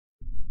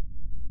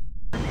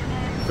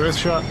First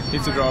shot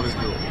hits the driver's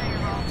door.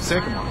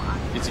 Second one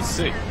hits his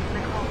seat.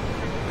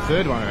 The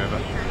third one, however,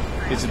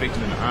 hits the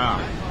victim in the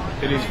arm.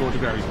 It is forward to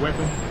grab his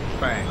weapon.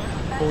 Bang.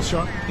 Fourth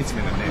shot hits him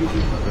in the neck.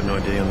 Got an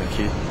ID on the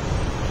kid?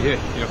 Yeah,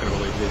 you're not going to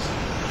believe this.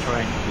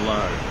 Train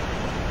low.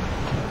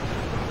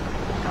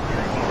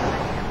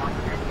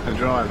 The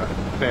driver,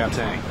 Bao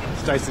Tang,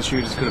 states the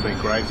shooters could have been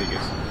grave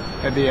diggers.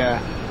 Had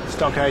the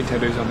stockade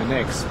tattoos on their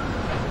necks.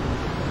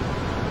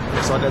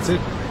 Looks like that's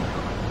it.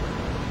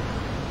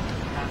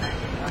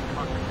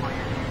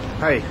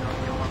 Hey.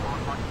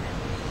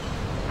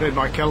 Heard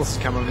Mike Callis is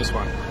coming on this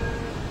one.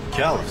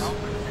 Callis?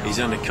 He's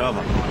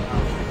undercover.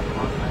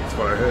 That's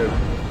what I heard.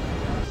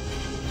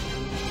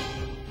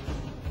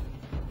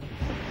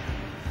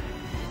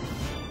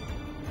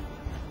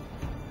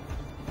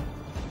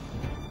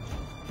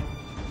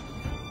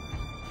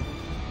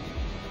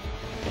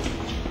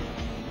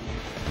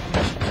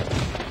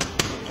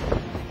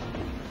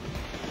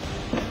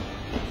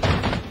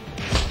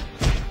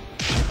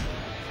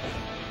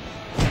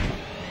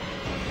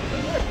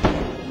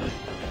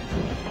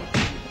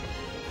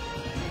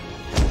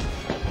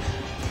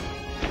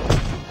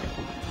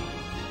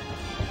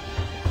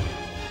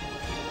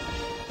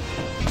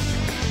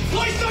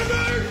 Police, don't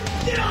move!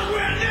 Get on the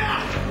ground now!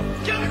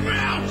 Get on the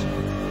ground!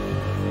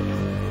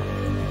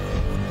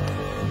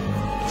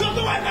 Drop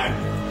the weapon!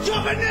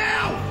 Drop it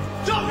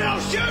now! Drop it,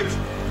 I'll shoot!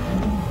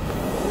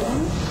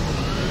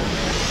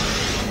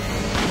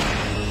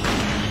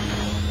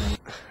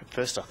 At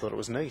first I thought it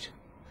was neat.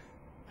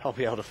 I'll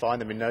be able to find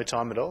them in no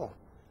time at all.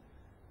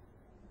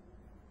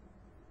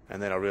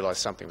 And then I realised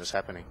something was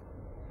happening.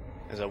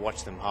 As I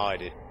watched them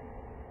hide, it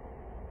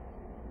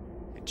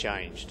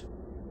changed.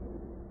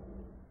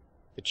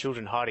 The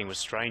children hiding were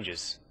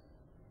strangers.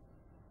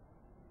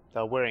 They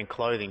were wearing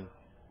clothing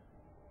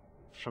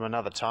from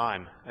another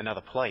time,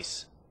 another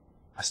place.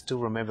 I still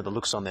remember the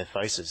looks on their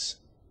faces.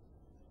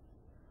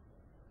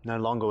 No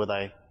longer were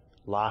they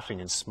laughing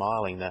and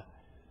smiling.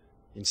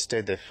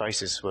 Instead, their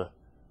faces were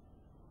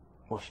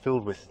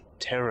filled with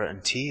terror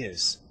and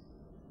tears.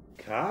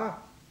 Car?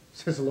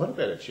 Says a lot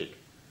about a chick.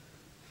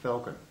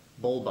 Falcon,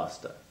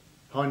 Ballbuster,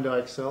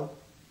 Hyundai Excel,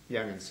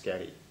 Young and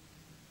Scatty,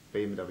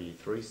 BMW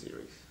 3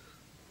 Series.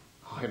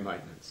 High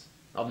maintenance.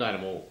 I've known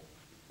them all.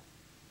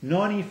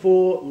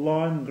 94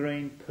 lime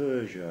green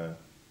Peugeot.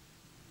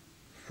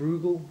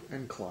 Frugal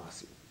and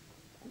classy.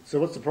 So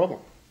what's the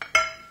problem?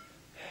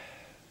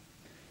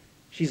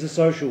 She's a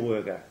social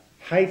worker,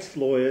 hates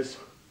lawyers,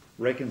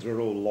 reckons we're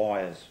all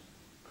liars.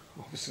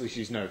 Obviously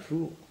she's no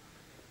fool.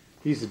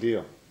 Here's the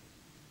deal.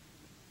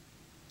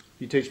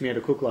 You teach me how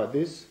to cook like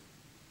this,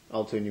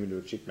 I'll turn you into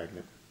a chick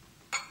magnet.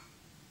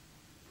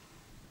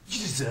 You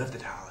deserved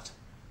it, harlot.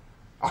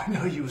 I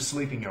know you were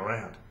sleeping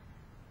around.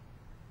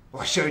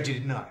 Well, I showed you,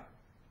 didn't I?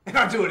 And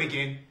I'll do it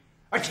again.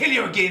 I'll kill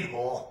you again,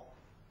 whore.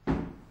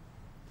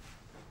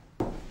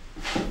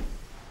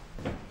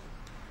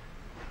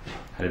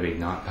 Had a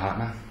big night,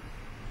 partner?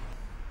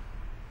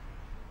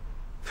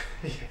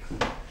 Yeah.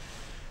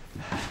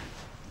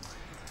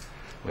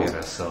 We have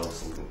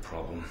ourselves a little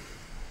problem.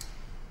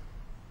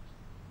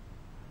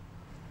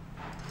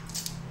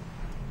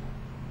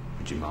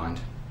 Would you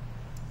mind?